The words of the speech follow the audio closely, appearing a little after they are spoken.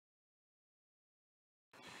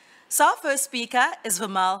So our first speaker is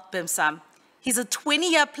Vimal Bhimsam. He's a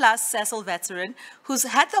 20-year-plus Sasol veteran who's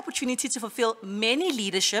had the opportunity to fulfill many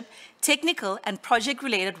leadership, technical, and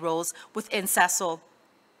project-related roles within Sasol.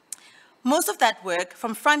 Most of that work,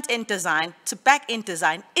 from front-end design to back-end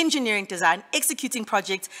design, engineering design, executing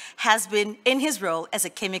projects, has been in his role as a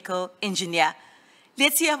chemical engineer.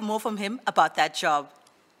 Let's hear more from him about that job.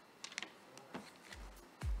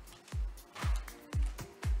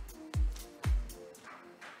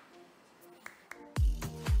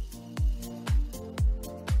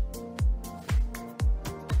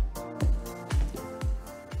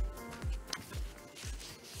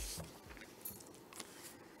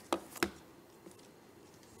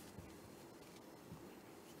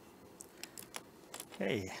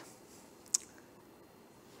 Hey,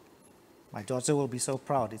 my daughter will be so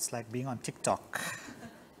proud. It's like being on TikTok.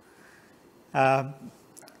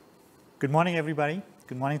 Good morning, everybody.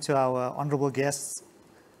 Good morning to our honorable guests,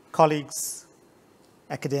 colleagues,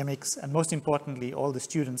 academics, and most importantly, all the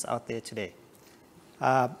students out there today.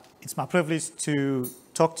 It's my privilege to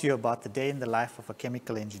talk to you about the day in the life of a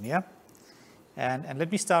chemical engineer. And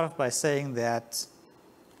let me start off by saying that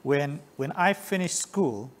when I finished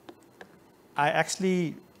school, I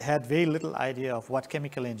actually had very little idea of what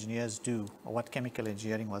chemical engineers do or what chemical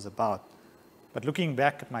engineering was about. But looking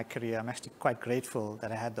back at my career, I'm actually quite grateful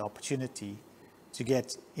that I had the opportunity to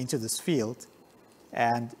get into this field,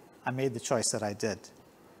 and I made the choice that I did.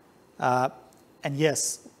 And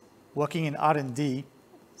yes, working in R&D,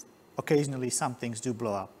 occasionally some things do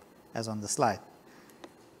blow up, as on the slide.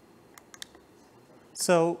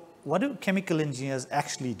 So what do chemical engineers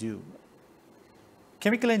actually do?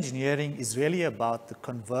 Chemical engineering is really about the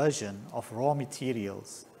conversion of raw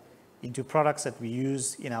materials into products that we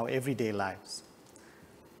use in our everyday lives.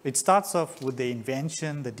 It starts off with the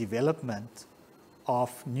invention, the development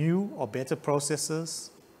of new or better processes,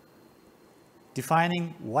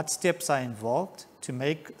 defining what steps are involved to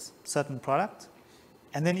make certain product,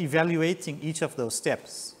 and then evaluating each of those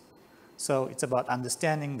steps. So it's about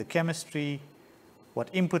understanding the chemistry,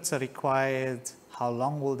 what inputs are required, how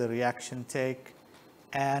long will the reaction take,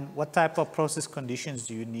 and what type of process conditions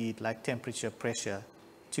do you need, like temperature, pressure,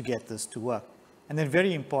 to get this to work. And then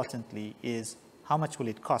very importantly is how much will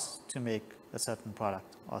it cost to make a certain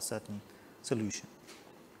product or a certain solution.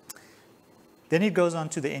 Then it goes on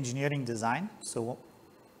to the engineering design. So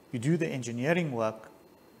you do the engineering work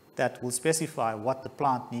that will specify what the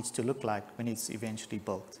plant needs to look like when it's eventually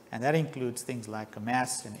built. And that includes things like a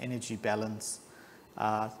mass and energy balance,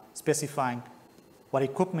 specifying what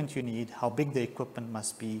equipment you need, how big the equipment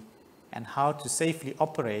must be, and how to safely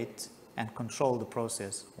operate and control the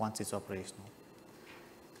process once it's operational.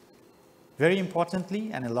 Very importantly,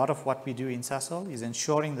 and a lot of what we do in Sasol is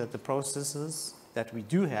ensuring that the processes that we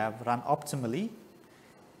do have run optimally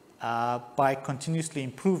by continuously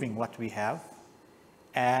improving what we have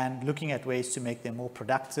and looking at ways to make them more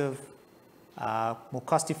productive, more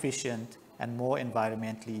cost efficient, and more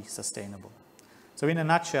environmentally sustainable. So in a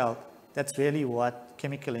nutshell, that's really what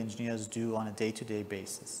chemical engineers do on a day-to-day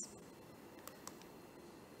basis.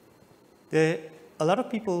 A lot of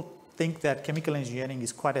people think that chemical engineering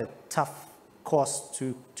is quite a tough course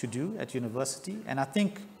to do at university. And I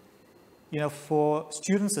think, for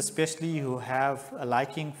students especially who have a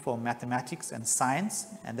liking for mathematics and science,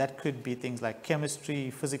 and that could be things like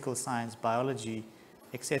chemistry, physical science, biology,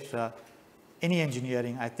 etc., any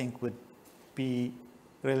engineering, I think, would be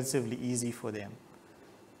relatively easy for them.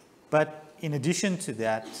 But in addition to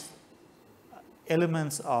that,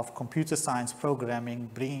 elements of computer science programming,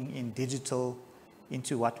 bringing in digital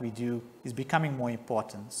into what we do is becoming more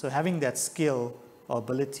important. So having that skill or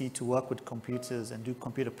ability to work with computers and do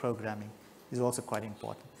computer programming is also quite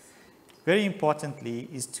important. Very importantly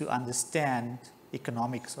is to understand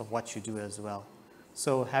economics of what you do as well.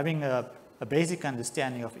 So having a basic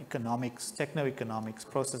understanding of economics, techno-economics,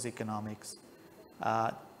 process economics,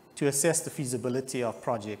 to assess the feasibility of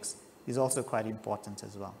projects is also quite important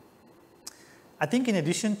as well. I think in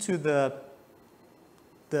addition to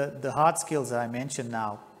the hard skills that I mentioned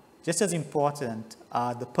now, just as important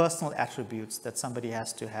are the personal attributes that somebody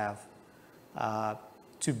has to have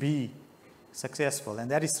to be successful.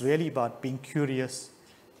 And that is really about being curious,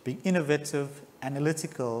 being innovative,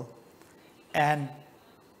 analytical, and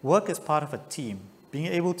work as part of a team, being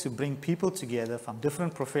able to bring people together from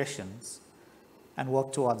different professions and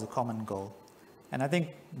work towards a common goal. And I think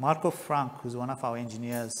Marco Frank, who's one of our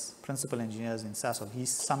engineers, principal engineers in Sasol, he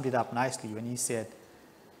summed it up nicely when he said,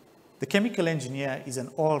 the chemical engineer is an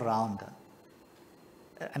all-rounder,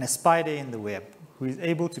 and a spider in the web, who is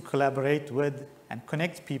able to collaborate with and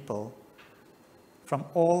connect people from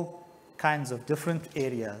all kinds of different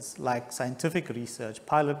areas like scientific research,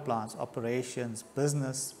 pilot plants, operations,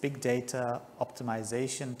 business, big data,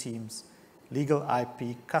 optimization teams, legal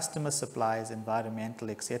IP, customer supplies,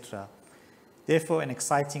 environmental, etc. Therefore, an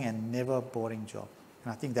exciting and never boring job.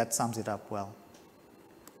 And I think that sums it up well.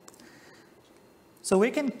 So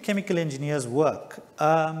where can chemical engineers work?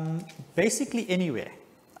 Basically anywhere,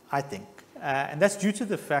 I think. And that's due to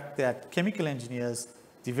the fact that chemical engineers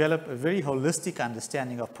develop a very holistic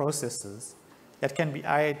understanding of processes that can be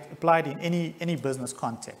applied in any business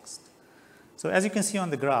context. So as you can see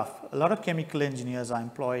on the graph, a lot of chemical engineers are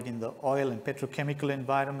employed in the oil and petrochemical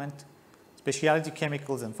environment, specialty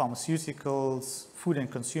chemicals and pharmaceuticals, food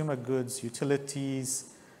and consumer goods,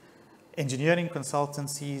 utilities, engineering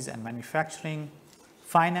consultancies and manufacturing,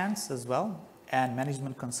 finance as well, and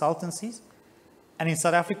management consultancies. And in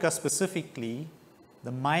South Africa specifically,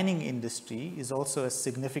 the mining industry is also a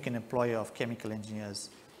significant employer of chemical engineers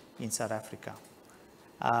in South Africa.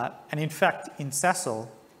 And in fact, in Sasol,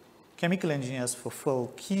 chemical engineers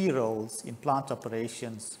fulfill key roles in plant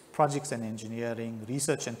operations, projects and engineering,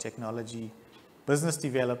 research and technology, business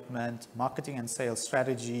development, marketing and sales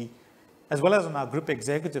strategy, as well as on our group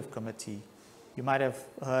executive committee. You might have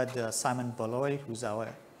heard Simon Boloy, who's our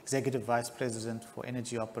executive vice president for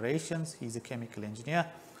energy operations. He's a chemical engineer.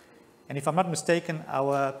 And if I'm not mistaken,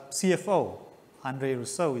 our CFO, Andre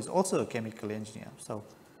Rousseau, is also a chemical engineer. So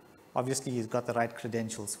obviously he's got the right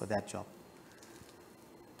credentials for that job.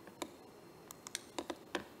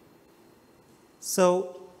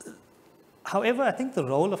 So, however, I think the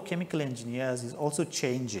role of chemical engineers is also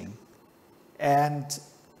changing, and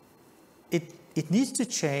it needs to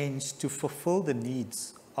change to fulfill the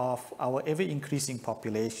needs of our ever-increasing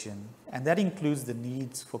population, and that includes the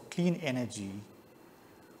needs for clean energy,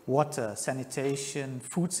 water, sanitation,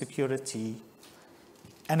 food security,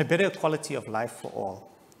 and a better quality of life for all.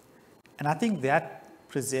 And I think that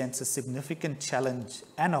presents a significant challenge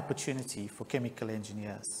and opportunity for chemical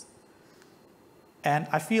engineers. And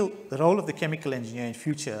I feel the role of the chemical engineer in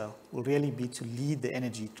future will really be to lead the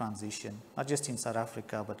energy transition, not just in South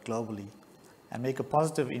Africa, but globally, and make a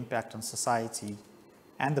positive impact on society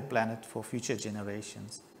and the planet for future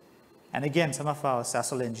generations. And again, some of our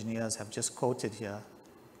Sasol engineers have just quoted here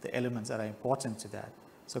the elements that are important to that.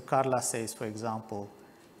 So Carla says, for example,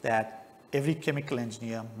 that every chemical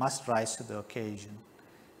engineer must rise to the occasion,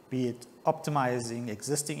 be it optimizing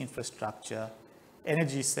existing infrastructure,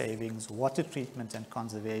 energy savings, water treatment and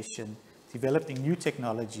conservation, developing new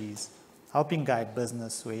technologies, helping guide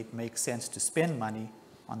business where it makes sense to spend money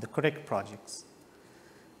on the correct projects.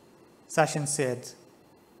 Sachin said,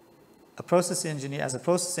 as a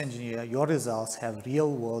process engineer, your results have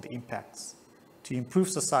real-world impacts. To improve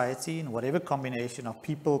society in whatever combination of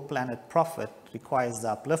people, planet, profit requires the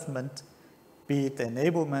upliftment, be it the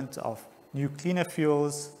enablement of new cleaner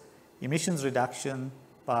fuels, emissions reduction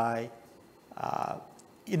by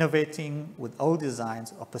innovating with old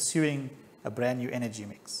designs or pursuing a brand new energy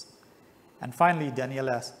mix. And finally,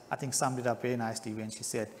 Daniela, I think, summed it up very nicely when she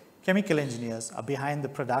said, chemical engineers are behind the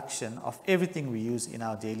production of everything we use in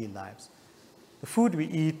our daily lives. The food we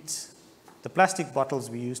eat, the plastic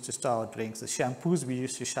bottles we use to store our drinks, the shampoos we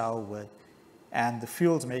use to shower with, and the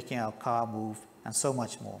fuels making our car move, and so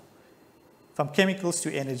much more. From chemicals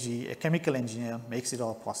to energy, a chemical engineer makes it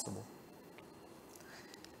all possible.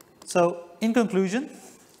 So, in conclusion,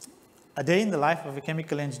 a day in the life of a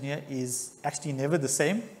chemical engineer is actually never the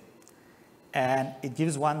same, and it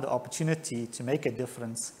gives one the opportunity to make a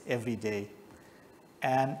difference every day.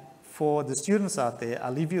 And for the students out there,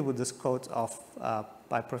 I'll leave you with this quote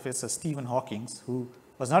by Professor Stephen Hawking, who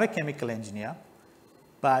was not a chemical engineer,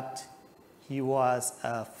 but he was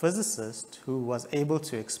a physicist who was able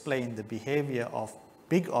to explain the behavior of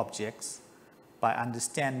big objects by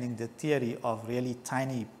understanding the theory of really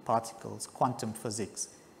tiny particles, quantum physics.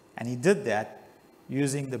 And he did that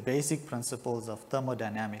using the basic principles of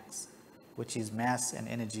thermodynamics, which is mass and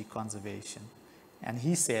energy conservation. And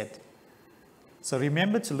he said, so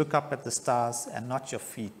remember to look up at the stars and not your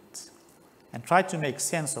feet, and try to make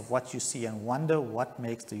sense of what you see and wonder what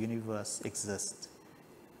makes the universe exist.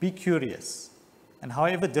 Be curious, and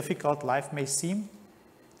however difficult life may seem,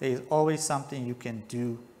 there is always something you can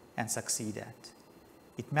do and succeed at.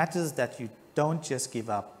 It matters that you don't just give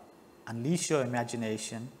up. Unleash your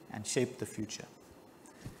imagination and shape the future.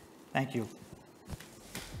 Thank you.